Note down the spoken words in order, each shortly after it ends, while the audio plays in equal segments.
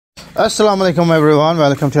अस्सलाम वालेकुम everyone,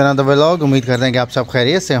 welcome to another vlog. उम्मीद करते हैं कि आप सब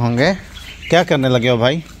खैरियत से होंगे। क्या करने लगे हो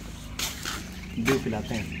भाई? ड्यू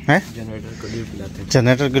पिलाते हैं। जनरेटर को ड्यू पिलाते हैं।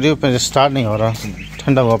 जनरेटर का ड्यू पे स्टार्ट नहीं हो रहा,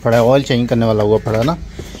 ठंडा हुआ पड़ा है, ऑयल चेंज करने वाला हुआ पड़ा ना।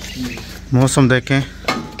 मौसम देखें,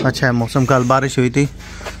 अच्छा है मौसम। कल बारिश हुई थी,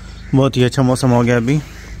 बहुत ही अच्छा मौसम हो गया। अभी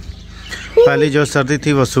पहले जो सर्दी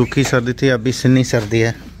थी वो सूखी सर्दी थी, अभी सिन्नी सर्दी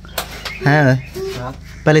है।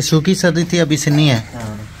 पहले सूखी सर्दी थी, अभी सिन्नी है।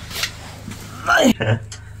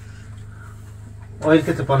 ऑयल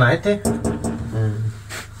के तपन आए थे,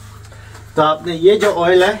 तो आपने ये जो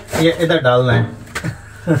ऑयल है ये इधर डालना है,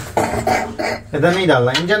 इधर नहीं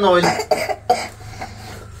डालना। इंजन ऑयल,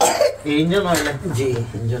 ये इंजन ऑयल है जी,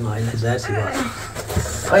 इंजन ऑयल है। जाहिर सी बात है।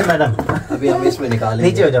 भाई मैडम, अभी हम इसमें निकालेंगे।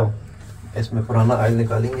 नीचे हो जाओ, इसमें पुराना ऑयल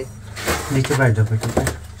निकालेंगे। नीचे बैठ जाओ बेटा,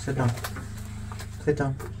 सिट डाउन, सिट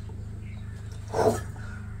डाउन,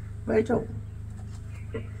 बैठ जाओ।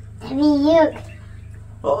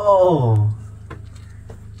 Oh.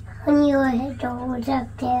 On your head goes up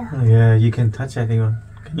there. Yeah, you can touch anyone.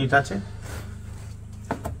 Can you touch it?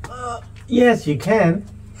 Yes, you can.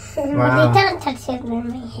 But Wow. you don't touch it on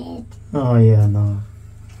my head. Oh yeah, no.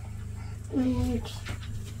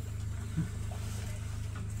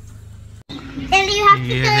 Then you have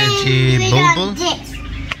to ये go है in ji with Bulbul. this.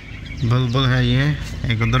 बुलबुल है ये,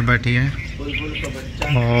 एक उधर बैठी है बुलबुल का बच्चा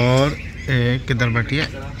और एक किधर बैठी है,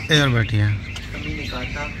 इधर बैठी है। कभी नहीं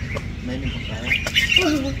काटा, मैंने पकाया।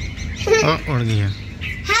 और उड़ गई है।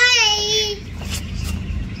 Hi.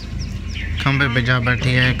 खंबे पे जा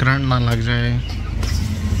बैठी है, करंट ना लग जाए।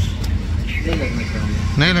 नहीं लगना चाहिए।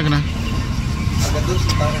 नहीं लगना। अगर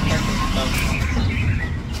दूसरी तार हटा के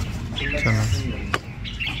चलो,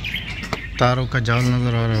 तारों का जाल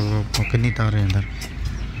नजर आ रहा है। वो कितनी तारें हैं इधर,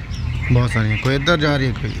 बहुत सारी हैं। कोई इधर जा रही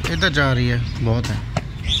है, कोई इधर जा रही है, बहुत है।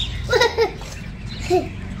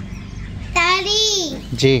 Daddy.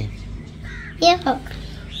 जी, Yeah.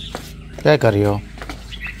 क्या कर रही हो?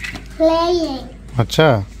 Playing. अच्छा,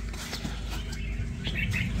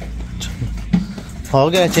 हो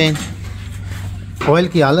गया चेंज। ऑयल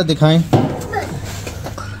की हालत दिखाएं,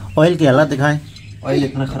 ऑयल की हालत दिखाएं। ऑयल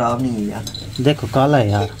इतना ख़राब नहीं हुआ। देखो काला है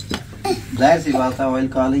यार। जाहिर सी बात है, ऑयल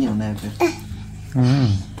काला ही होना है फिर।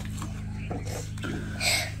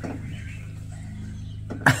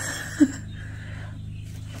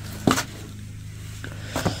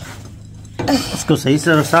 इसको सही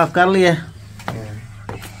से साफ कर लिया।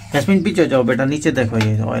 जैस्मिन पीछे जाओ बेटा, नीचे देखो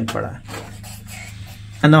ये ऑयल पड़ा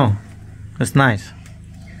है। No, it's nice.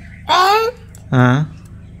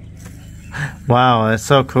 Wow, it's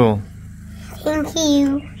so cool. Thank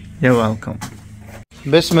you. You're welcome.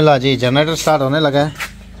 Bismillah ji, generator start होने लगा है।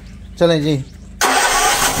 चलें जी।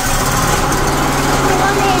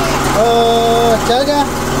 ओ, चल गया।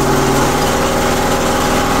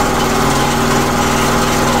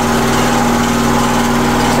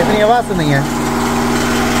 इतनी आवाज तो नहीं है।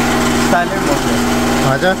 साइलेंट मोड में।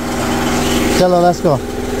 आजा, चलो let's go.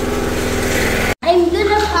 I'm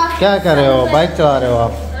gonna park. क्या कर रहे हो? बाइक चला रहे हो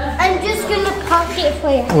आप? I'm just gonna park it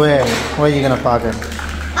for you. Where are you gonna park it?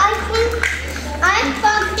 I think I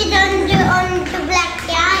parked it on the black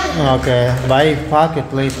guy. Okay, bye. Park it,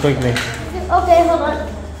 please, quickly. Okay, hold on.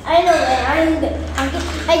 I know where I'm gonna park it.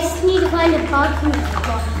 I just need to find a parking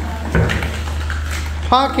spot.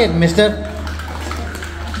 Park it, mister.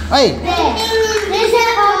 Hey. There. There's a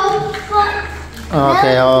hole.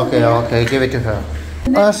 Okay. Give it to her.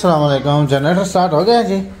 अस्सलाम वालेकुम। Generator start हो गया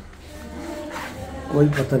जी? कोई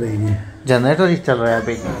पता नहीं है। Generator ही चल रहा है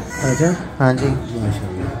अभी। अच्छा, हाँ जी।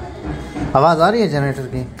 माशाल्लाह। आवाज़ आ रही है जनरेटर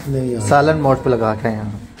की? नहीं यार। साइलेंट मोड पे लगा के यहाँ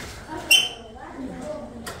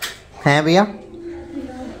हैं भैया।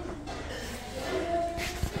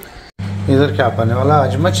 इधर क्या बनने वाला?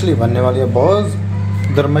 आज मछली बनने वाली है बहुत।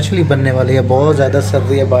 इधर मछली बनने वाली है, बहुत ज़्यादा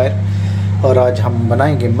सर्दी है बाहर, और आज हम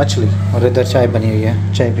बनाएंगे मछली। और इधर चाय बनी हुई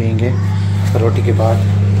है, चाय पियेंगे रोटी के बाद,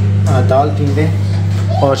 दाल पीएंगे,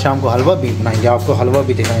 और शाम को हलवा भी बनाएंगे। आपको हलवा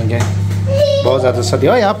भी दिखाएंगे। बहुत ज़्यादा सर्दी।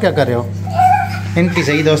 ओए, आप क्या कर रहे हो? इनकी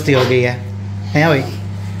सही दोस्ती हो गई है भाई,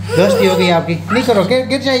 दोस्ती हो गई आपकी। नहीं करो,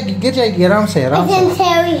 गिर जाएगी। आराम से, आराम I can से।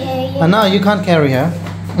 carry her. No, you can't carry her.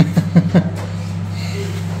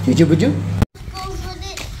 Juju buju. Goes with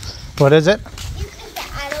it. What is it? If the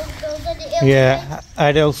adult goes with it. Yeah,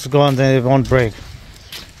 adults go and they won't break.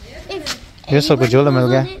 Yes, so good. मिल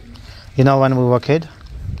गया. You know when we were kid?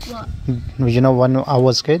 What? You know when I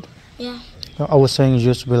was kid? Yeah. I was saying it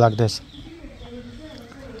used to be like this.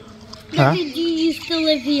 Huh? Did you used to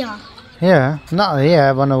live here? Yeah, no,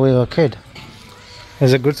 yeah, when we were kid.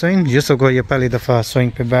 Is it good swing? Just go ये पहली दफा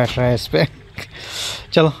swing पे बैठ रहा है इस पे।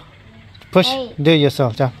 चलो, push, Hey. do it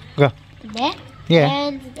yourself. Go. There? Yeah.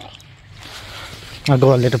 And there. I'll go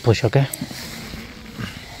a little push, okay?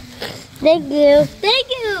 Thank you. Thank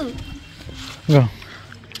you. Go.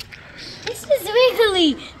 This is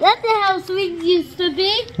wiggly. That's how swings used to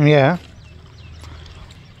be. Yeah.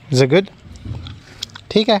 Is it good?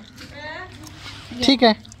 ठीक है. ठीक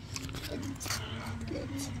है.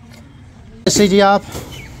 कैसे जी आप?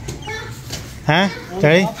 हैं?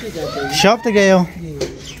 Daddy? Shop पे गए हो?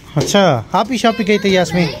 अच्छा, आप ही शॉप पे गई थी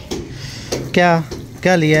यास्मीन?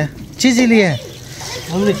 क्या लिया? चीज़ ही लिया?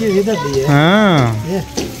 हमने चीज़ इधर दी है। हाँ।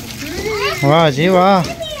 वाह जी वाह।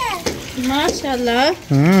 माशाल्लाह।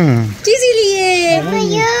 चीज़ ही लिए।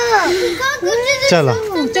 चलो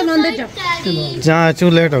अंदर जाओ। जहाँ चू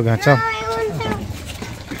लेट होगा चल।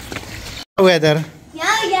 वेदर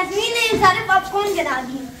यास्मीन ने सारे पॉपकॉर्न गिरा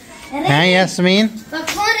दिए हैं यास्मीन?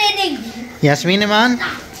 पॉपकॉर्न रेडिंग यास्मीन ईमान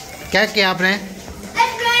क्या किया आपने?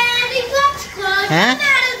 हैं?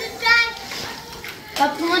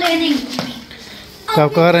 पॉपकॉर्न रेडिंग कब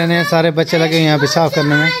कर रहे हैं सारे बच्चे लगे यहाँ पे साफ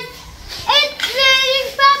करने में।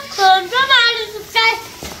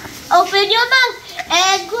 Open your mouth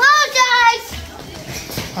and close your eyes.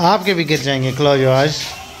 आपके भी गिर जाएंगे क्लोज योर आइज।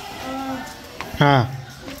 हाँ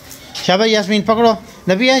शाबाश यास्मीन पकड़ो।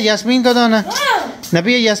 नबिया यास्मीन को दो ना।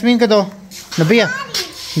 नबिया यास्मीन को दो। नबिया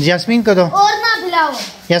यास्मीन को दो। और ना खिलाओ।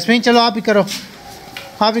 यास्मीन चलो आप ही करो।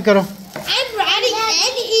 आप ही करो। I'm ready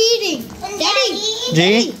and eating. Daddy.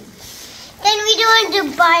 Ji Can we do the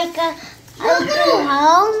bike out to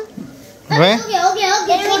home? Where? Okay.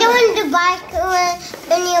 Can we do the bike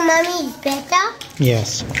when your mommy is better? Yes.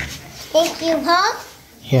 Take you home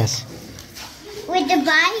Yes. with the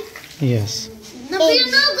bike. Yes. No,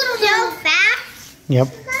 so fast. Yep.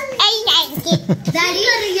 I like it. Daddy.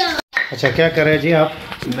 अच्छा क्या कर रहे हैं जी आप?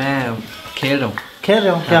 मैं खेल रहा हूँ। खेल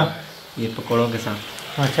रहे हो क्या? ये पकौड़ों के साथ।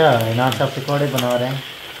 अच्छा इनाम साहब पकौड़े बना रहे हैं।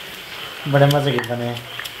 बड़े मज़े के बने हैं।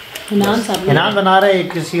 इनाम बना रहे हैं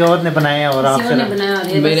किसी और ने बनाए हैं और आप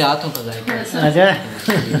मेरे हाथों का जायका। अच्छा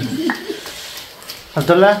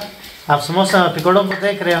अब्दुल्ला आप समोसा पकौड़ों को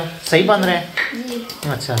देख रहे हो सही बन रहे हैं?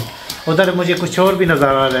 अच्छा उधर मुझे कुछ और भी नज़र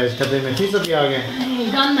आ रहा है। इस डब्बे में पिज़्ज़ा भी आ गए।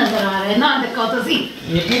 नजर आ रहा है ना देखो तो सी।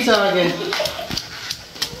 ये पिज़्ज़ा आ गए।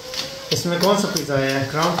 इसमें कौन सा पिज़्ज़ा है?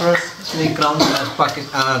 Crown crust? नहीं क्राउन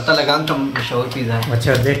पाकिस्तान तेलंगाना का मशहूर पिज़्ज़ा है।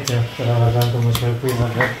 अच्छा देखते हैं तेलंगाना का मशहूर पिज़्ज़ा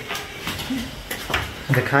है।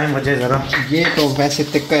 दिखाएं मुझे ज़रा। ये तो वैसे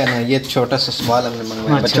तिक्का है ना। ये छोटा सा सवाल हमने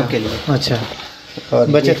मंगवाया बच्चों के लिए। अच्छा और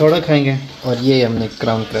बच्चे थोड़ा खाएंगे। और ये हमने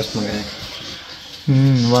क्राउन क्रस्ट मंगाया।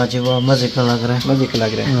 वाह जी वाह मज़े का लग रहा है। मज़े का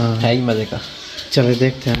लग रहा है। हाँ। है ही मज़े का। चलो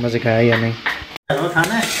देखते हैं मज़े का है या नहीं। हलवा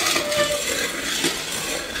खाना है?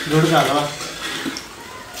 गुड़ का हलवा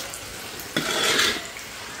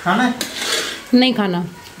खाना है? नहीं खाना।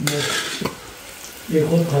 ये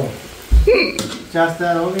खुद खाओ। चास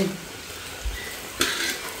तैयार हो गई?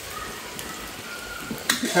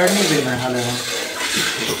 चटनी भी मैं खा लेगा।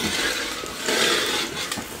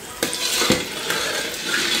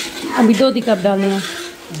 अभी 2 कप डालने हैं।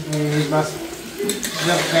 बस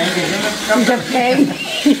जब खाएंगे जब खाएंगे।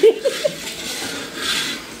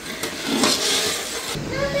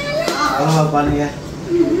 हलवा बन गया।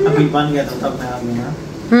 अभी बन गया तो तब मैं आ गया।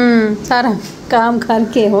 सारा काम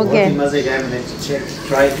करके हो गया। बहुत ही मज़े का है। मैंने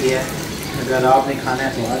ट्राई किया है। अगर आपने खाना है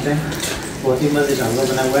तो आ जाए। बहुत ही मज़े का हलवा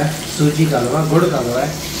बना हुआ है। सूजी का हलवा गुड़ का हलवा है।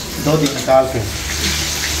 2 दिन निकाल के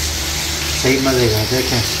सही मज़े का।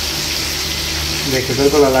 देखें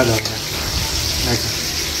बिल्कुल अलग हो गया। देखें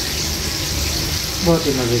बहुत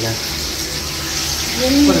ही मज़े का।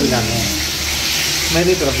 ऊपर भी डालना है।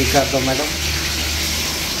 मेरी तरफ भी कर दो मैडम।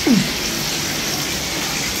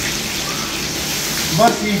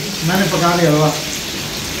 बस ये मैंने पका लिया हलवा।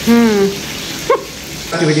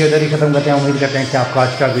 वीडियो इधर ही ख़त्म करते हैं। उम्मीद करते हैं कि आपको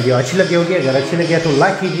आज का वीडियो अच्छी लगी होगी। अगर अच्छी लगी है तो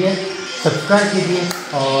लाइक कीजिए, सब्सक्राइब कीजिए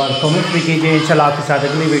और कमेंट भी कीजिए। इंशाल्लाह आपके साथ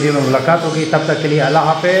अगली वीडियो में मुलाकात होगी। तब तक के लिए अल्लाह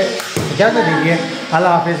हाफ़िज़। इजाज़त दीजिए।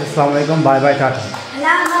 अल्लाह हाफ़िज़। अस्सलाम वालेकुम। Bye bye Tata.